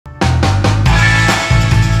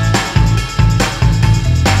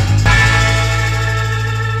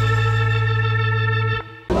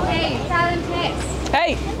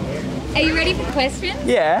Ready for questions?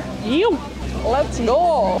 Yeah. You. Let's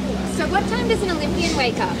go. So what time does an Olympian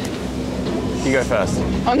wake up? You go first.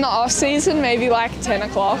 On the off season, maybe like 10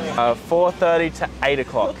 o'clock. 4:30 to 8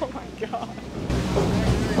 o'clock. Oh my God.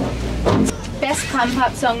 Best pump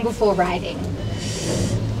up song before riding?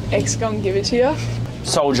 X gonna give it to you.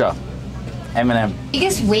 Soldier. Eminem.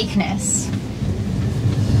 Biggest weakness?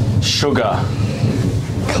 Sugar.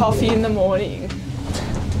 Coffee in the morning.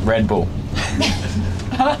 Red Bull.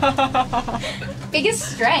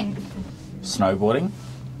 Biggest strength? Snowboarding.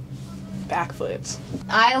 Backflips.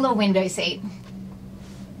 Aisle or window seat?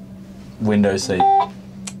 Window seat.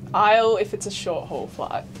 Aisle if it's a short haul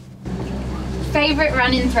flight. Favorite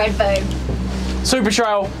run in Thredbo? Super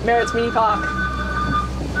Trail. Merritt's Mini Park.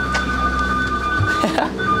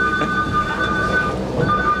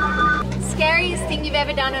 Scariest thing you've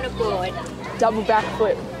ever done on a board? Double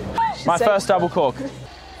backflip. My first double cork.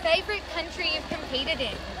 Favorite country you've competed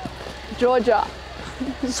in? Georgia.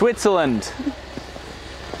 Switzerland.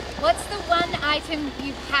 What's the one item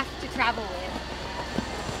you have to travel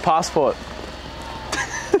with? Passport.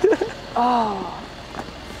 Oh.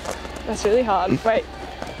 That's really hard. Wait.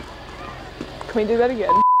 Can we do that again?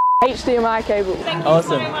 HDMI cable.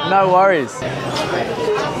 Awesome. No worries.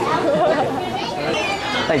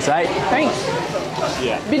 Thanks, mate. Thanks.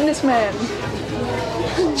 Yeah. Businessman.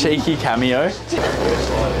 Cheeky cameo.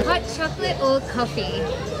 Hot chocolate or coffee?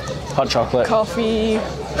 Hot chocolate. Coffee.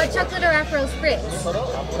 Hot chocolate or Aperol Spritz?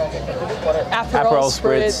 Aperol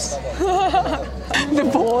Spritz. The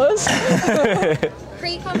pause.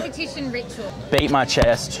 Pre-competition ritual? Beat my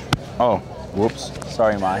chest. Oh, whoops.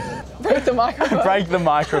 Sorry, Mike. Break the microphone. Break the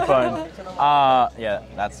microphone. Yeah,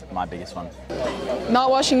 that's my biggest one. Not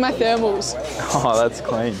washing my thermals. Oh, that's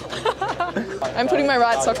clean. I'm putting my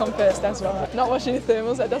right sock on first, that's right. Not washing the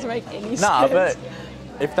thermals, that doesn't make any sense. Nah, but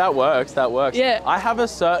if that works, that works. Yeah. I have a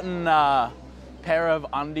certain pair of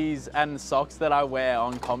undies and socks that I wear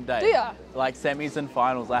on comp day. Do ya? Like semis and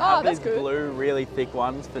finals. I have that's these good. blue, really thick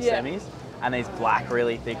ones for Yeah. semis, and these black,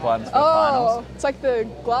 really thick ones for Oh, finals. it's like the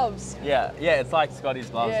gloves. Yeah, it's like Scotty's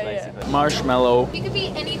gloves, Yeah, yeah. basically. Marshmallow. If you could be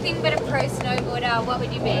anything but a pro snowboarder, what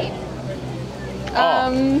would you be?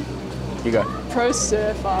 You go. Pro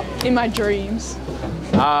surfer in my dreams.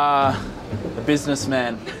 A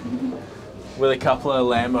businessman with a couple of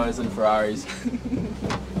Lambos and Ferraris.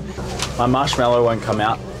 My marshmallow won't come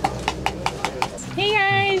out. Hey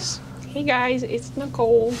guys. Hey guys, it's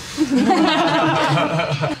Nicole.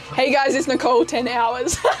 Hey guys, it's Nicole, 10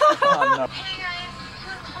 hours. Oh, no.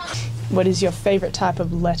 What is your favorite type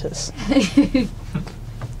of lettuce?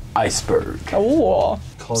 Iceberg. Oh,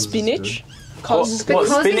 spinach. What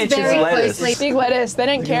spinach is lettuce? Big lettuce, they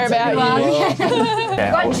don't care about you.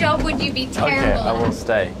 Yeah, What job would you be terrible okay, I will at?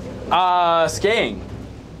 stay. Skiing.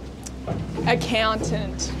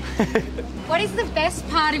 Accountant. What is the best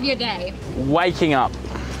part of your day? Waking up.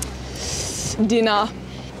 Dinner.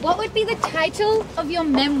 What would be the title of your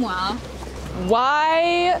memoir?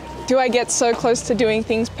 Why do I get so close to doing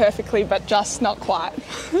things perfectly but just not quite?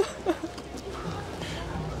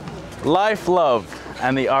 Life, love,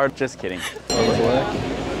 and the art. Just kidding.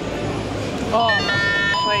 Oh,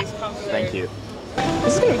 please come through. Thank you.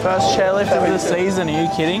 This is the first chairlift of the season. Are you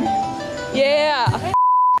kidding? Yeah.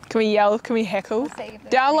 Can we yell? Can we heckle?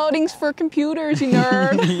 Downloading's for computers, you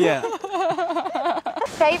nerd. Yeah.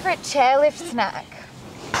 Favorite chairlift snack?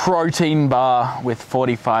 Protein bar with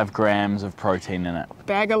 45 grams of protein in it.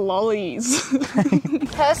 Bag of lollies.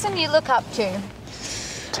 Person you look up to?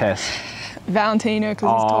 Tess. Valentino, because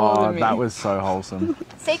he's taller than me. That was so wholesome.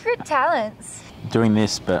 Secret talents? Doing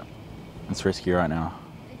this, but it's risky right now.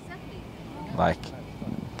 Like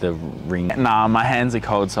the ring. Nah, my hands are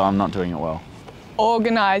cold, so I'm not doing it well.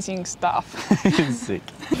 Organising stuff. Sick.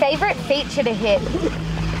 Favorite feature to hit?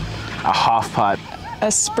 A half pipe.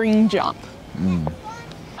 A spring jump.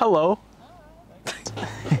 Hello.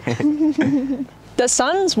 The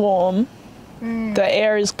sun's warm, the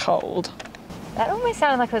air is cold. That almost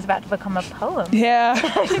sounded like it was about to become a poem. Yeah.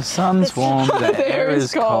 The sun's warm, the air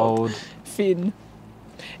is cold. Finn.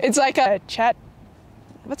 It's like a chat.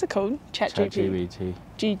 What's it called? Chat GP. ChatGPT.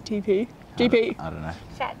 GTP. GP. I don't know.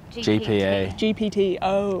 Chat GPA. GPT.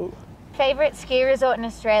 Oh. Favorite ski resort in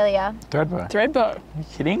Australia? Thredbo. Thredbo. Are you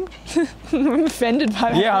kidding? I'm offended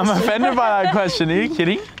by that. Yeah, I'm offended by that question. Are you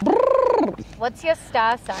kidding? What's your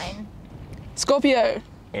star sign? Scorpio.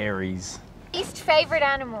 Aries. Least favorite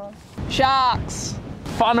animal? Sharks.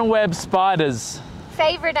 Funnel web spiders.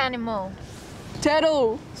 Favorite animal?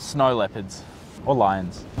 Turtle. Snow leopards. Or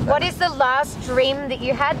lions. What is the last dream that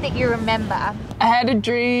you had that you remember? I had a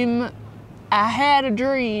dream I had a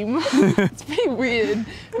dream. It's pretty weird.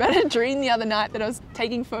 I had a dream the other night that I was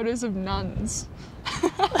taking photos of nuns.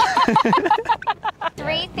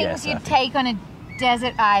 3 things you'd take on a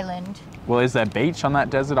desert island. Well, is there beach on that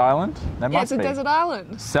desert island? There Yeah, must it's a be. desert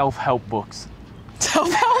island. Self-help books.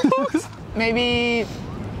 Self-help books. Maybe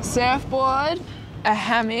surfboard, a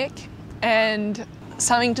hammock, and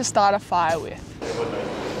something to start a fire with.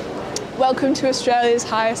 Welcome to Australia's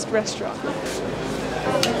highest restaurant.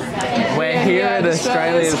 We're here at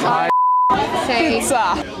Australia's high So,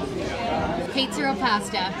 Pizza. pizza or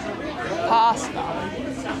pasta? Pasta.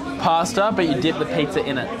 pasta, but you dip the pizza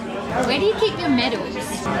in it. Where do you keep your medals?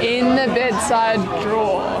 In the bedside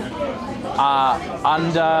drawer.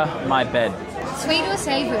 Under my bed. Sweet or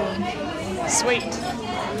savoury? Sweet.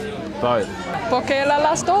 Both. Porque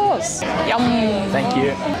las dos. Yum. Thank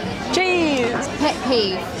you. Cheese. Pet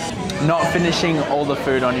peeve? Not finishing all the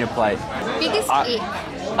food on your plate. Biggest ick?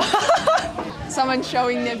 Someone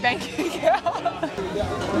showing their bank account.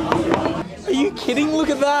 Are you kidding? Look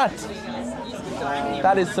at that.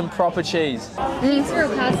 That is some proper cheese. Pizza or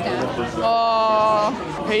pasta? Oh,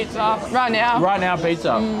 pizza. Right now. Right now,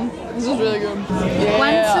 pizza. This is really good. Yeah.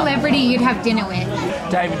 One celebrity you'd have dinner with?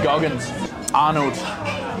 David Goggins. Arnold.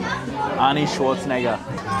 Arnie Schwarzenegger.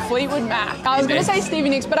 Fleetwood Mac. I was going to say Stevie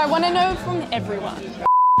Nicks, but I want to know from everyone.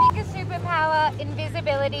 Biggest superpower,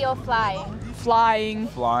 invisibility or flying? Flying.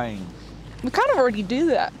 Flying. We kind of already do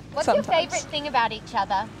that. What's sometimes. your favourite thing about each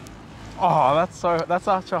other? Oh, that's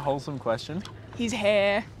such a wholesome question. His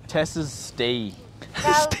hair. Tess's stee.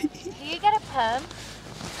 Well, do you get a perm?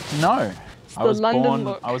 No. I was London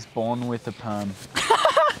look. born with a perm.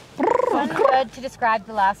 One word to describe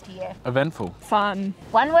the last year. Eventful. Fun.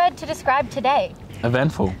 One word to describe today.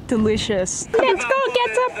 Eventful. Delicious. Let's go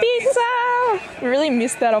get some pizza! We really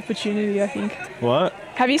missed that opportunity, I think. What?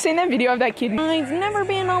 Have you seen that video of that kid? I've never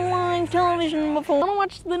been on live television before. I want to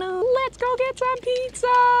watch the news. Let's go get some pizza!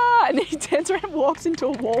 And then he turns around and walks into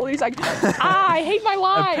a wall. He's like, I hate my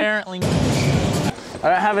life. Apparently. I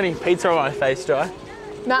don't have any pizza on my face, do I?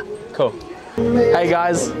 Nah. Cool. Hey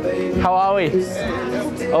guys, how are we?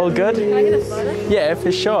 All good? Can I get a photo? Yeah,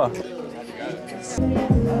 for sure.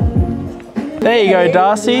 There you go,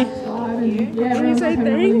 Darcy. Can you say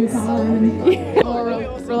thanks? More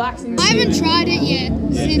relaxing. I haven't tried it yet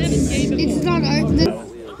since it's not open.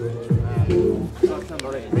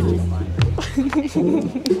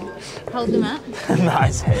 Hold them up.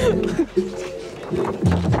 Nice head.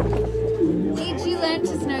 Did you learn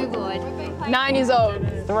to snowboard? 9 years old.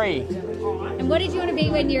 3. And what did you want to be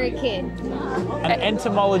when you were a kid? An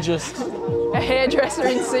entomologist. A hairdresser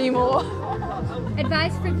in Seymour.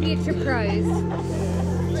 Advice for future pros?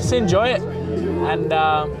 Just enjoy it. And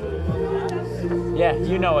yeah,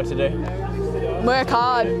 you know what to do. Work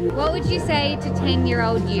hard. What would you say to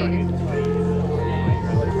 10-year-old you?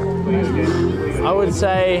 I would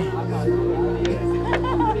say,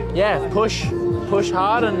 yeah, push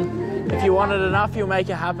hard, and if you want it enough, you'll make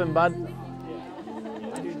it happen, bud.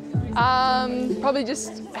 Probably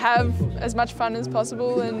just have as much fun as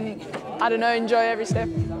possible and, I don't know, enjoy every step.